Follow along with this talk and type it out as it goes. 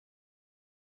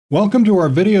Welcome to our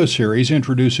video series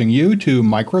introducing you to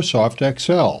Microsoft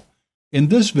Excel. In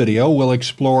this video, we'll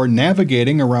explore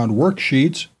navigating around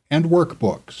worksheets and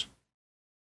workbooks.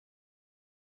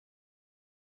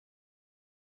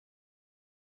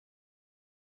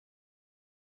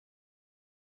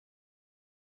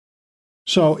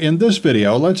 So in this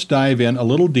video, let's dive in a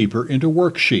little deeper into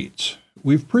worksheets.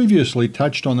 We've previously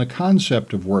touched on the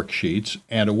concept of worksheets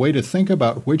and a way to think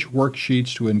about which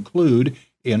worksheets to include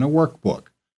in a workbook.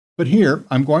 But here,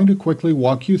 I'm going to quickly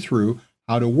walk you through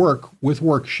how to work with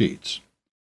worksheets.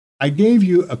 I gave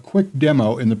you a quick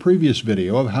demo in the previous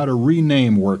video of how to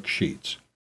rename worksheets.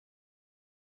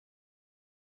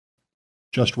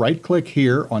 Just right-click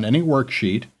here on any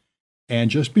worksheet,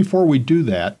 and just before we do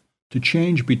that, to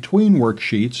change between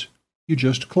worksheets, you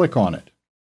just click on it.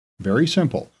 Very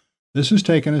simple. This has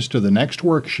taken us to the next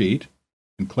worksheet,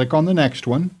 and click on the next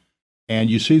one, and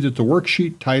you see that the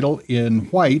worksheet title in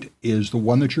white is the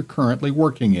one that you're currently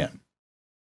working in.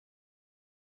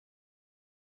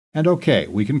 And OK,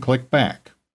 we can click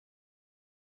back.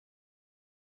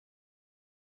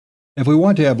 If we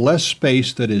want to have less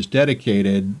space here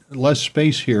dedicated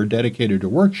to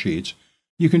worksheets,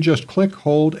 you can just click,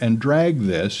 hold, and drag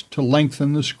this to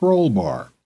lengthen the scroll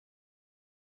bar.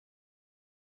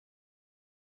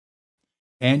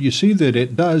 And you see that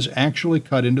it does actually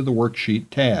cut into the worksheet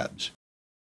tabs.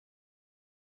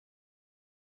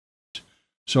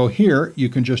 So here you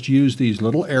can just use these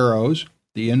little arrows,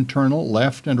 the internal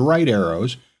left and right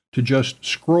arrows, to just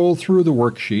scroll through the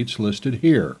worksheets listed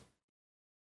here.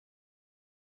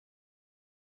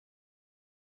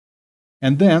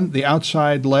 And then the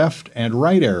outside left and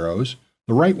right arrows,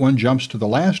 the right one jumps to the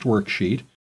last worksheet,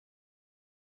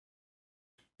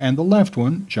 and the left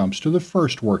one jumps to the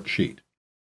first worksheet.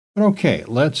 But OK,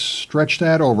 let's stretch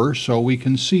that over so we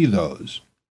can see those.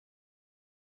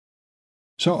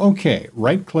 So OK,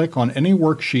 right-click on any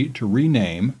worksheet to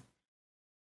rename,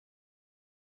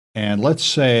 and let's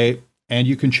say, and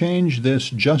you can change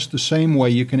this just the same way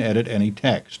you can edit any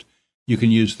text. You can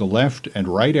use the left and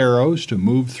right arrows to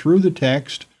move through the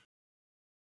text,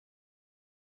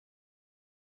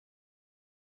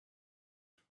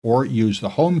 or use the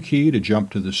home key to jump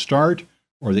to the start,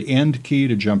 or the end key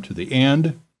to jump to the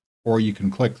end, or you can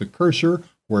click the cursor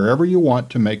wherever you want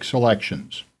to make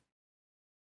selections.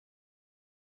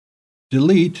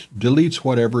 Delete deletes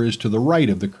whatever is to the right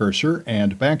of the cursor,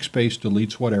 and backspace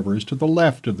deletes whatever is to the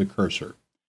left of the cursor.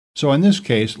 So in this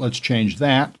case, let's change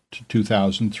that to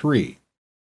 2003.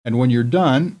 And when you're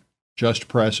done, just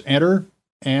press Enter,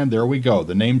 and there we go.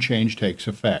 The name change takes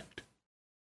effect.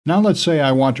 Now let's say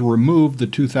I want to remove the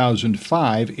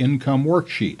 2005 income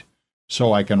worksheet.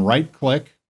 So I can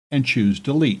right-click and choose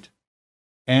Delete.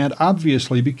 And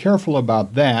obviously be careful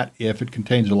about that if it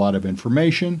contains a lot of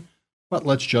information, but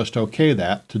let's just OK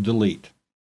that to delete.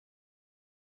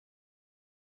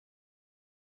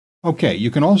 OK, you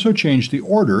can also change the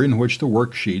order in which the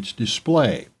worksheets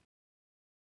display.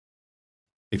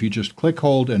 If you just click,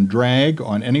 hold, and drag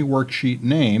on any worksheet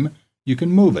name, you can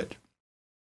move it.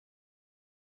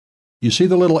 You see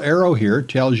the little arrow here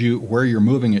tells you where you're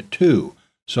moving it to.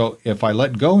 So if I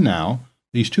let go now,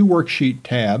 these two worksheet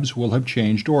tabs will have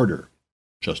changed order,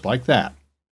 just like that.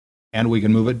 And we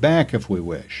can move it back if we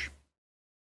wish.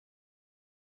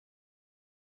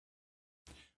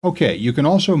 OK, you can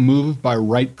also move by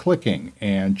right-clicking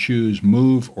and choose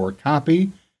Move or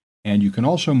Copy, and you can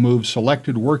also move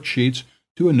selected worksheets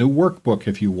to a new workbook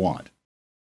if you want.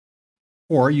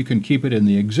 Or you can keep it in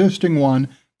the existing one,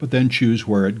 but then choose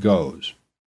where it goes.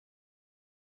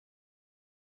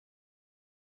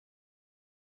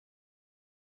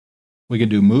 We can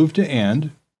do Move to End,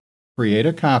 create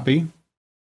a copy,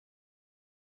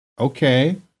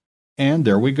 OK, and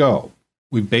there we go.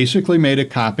 We've basically made a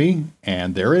copy,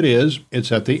 and there it is.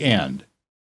 It's at the end.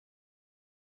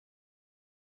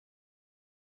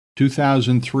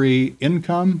 2003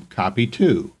 Income, Copy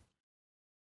 2.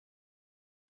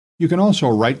 You can also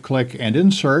right-click and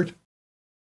insert,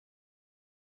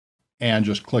 and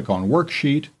just click on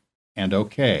Worksheet, and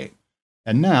OK.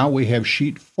 And now we have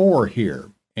Sheet 4 here.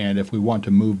 And if we want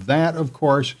to move that, of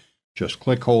course, just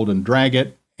click, hold, and drag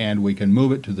it, and we can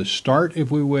move it to the start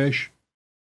if we wish.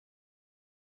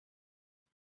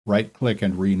 Right-click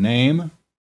and rename,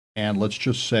 and let's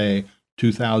just say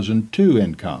 2002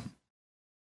 Income.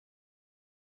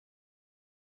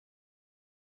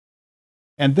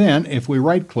 And then, if we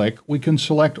right-click, we can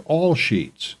select all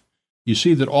sheets. You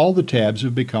see that all the tabs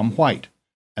have become white,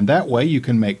 and that way you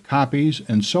can make copies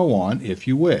and so on if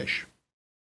you wish.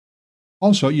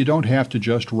 Also, you don't have to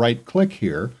just right-click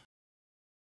here.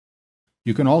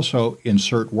 You can also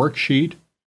insert worksheet,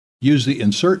 Use the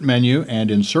Insert menu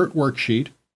and insert worksheet,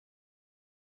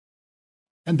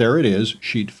 and there it is,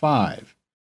 Sheet 5.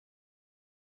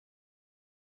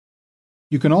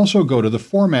 You can also go to the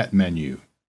Format menu,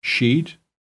 Sheet,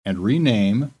 and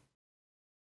rename,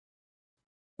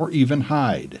 or even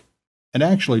hide. And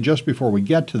actually, just before we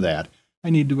get to that, I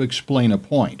need to explain a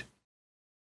point.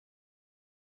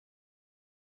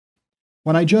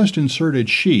 When I just inserted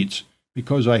sheets,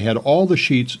 because I had all the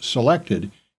sheets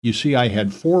selected, you see I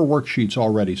had 4 worksheets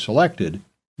already selected.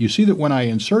 You see that when I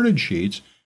inserted sheets,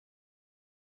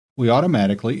 we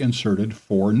automatically inserted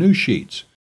 4 new sheets.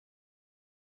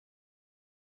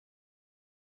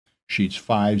 Sheets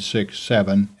 5, 6,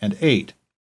 7, and 8.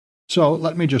 So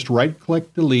let me just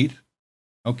right-click, delete.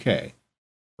 OK.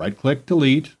 Right-click,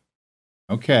 delete.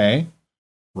 OK.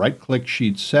 Right-click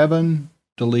Sheet 7,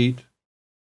 delete,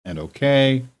 and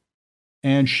OK.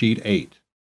 And Sheet 8.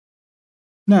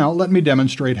 Now let me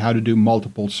demonstrate how to do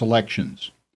multiple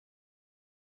selections.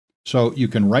 So you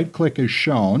can right-click as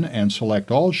shown and select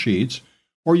all sheets,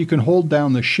 or you can hold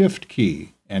down the Shift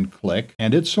key and click,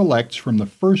 and it selects from the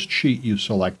first sheet you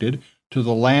selected to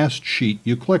the last sheet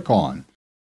you click on.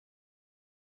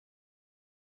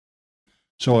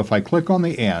 So if I click on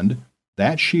the end,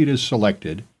 that sheet is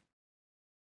selected,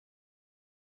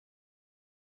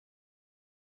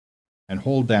 and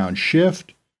hold down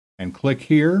Shift and click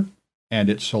here, and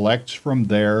it selects from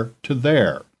there to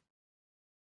there.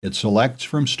 It selects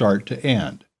from start to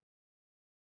end.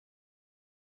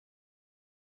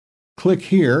 Click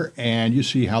here and you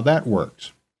see how that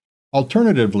works.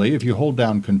 Alternatively, if you hold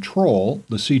down Control,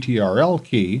 the CTRL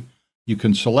key, you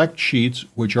can select sheets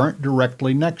which aren't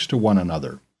directly next to one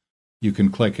another. You can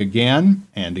click again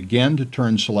and again to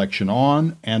turn selection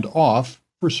on and off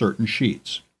for certain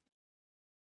sheets.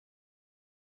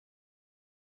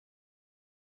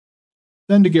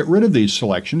 Then to get rid of these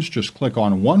selections, just click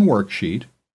on one worksheet,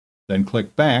 then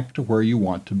click back to where you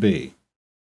want to be.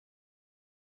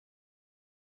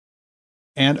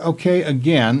 And OK,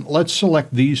 again, let's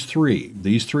select these three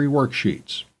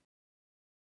worksheets.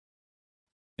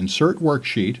 Insert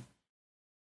worksheet,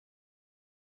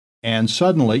 and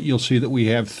suddenly you'll see that we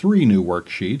have 3 new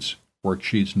worksheets,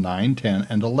 worksheets 9, 10,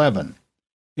 and 11.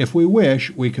 If we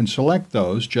wish, we can select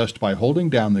those just by holding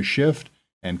down the Shift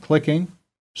and clicking.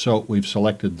 So we've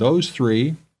selected those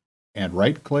 3, and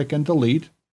right-click and delete.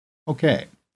 OK.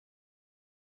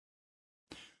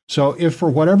 So if for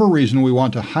whatever reason we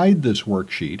want to hide this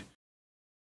worksheet,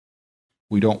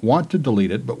 we don't want to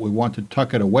delete it, but we want to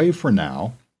tuck it away for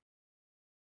now,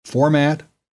 Format,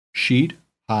 Sheet,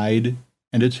 Hide,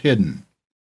 and it's hidden.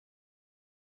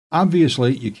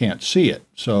 Obviously, you can't see it,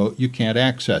 so you can't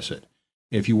access it.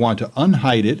 If you want to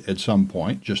unhide it at some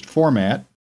point, just Format,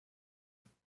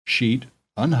 Sheet,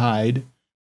 Unhide,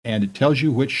 and it tells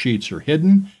you which sheets are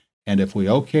hidden, and if we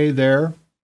OK there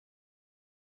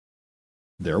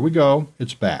we go,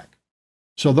 it's back.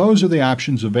 So those are the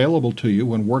options available to you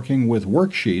when working with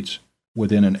worksheets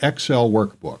within an Excel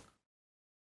workbook.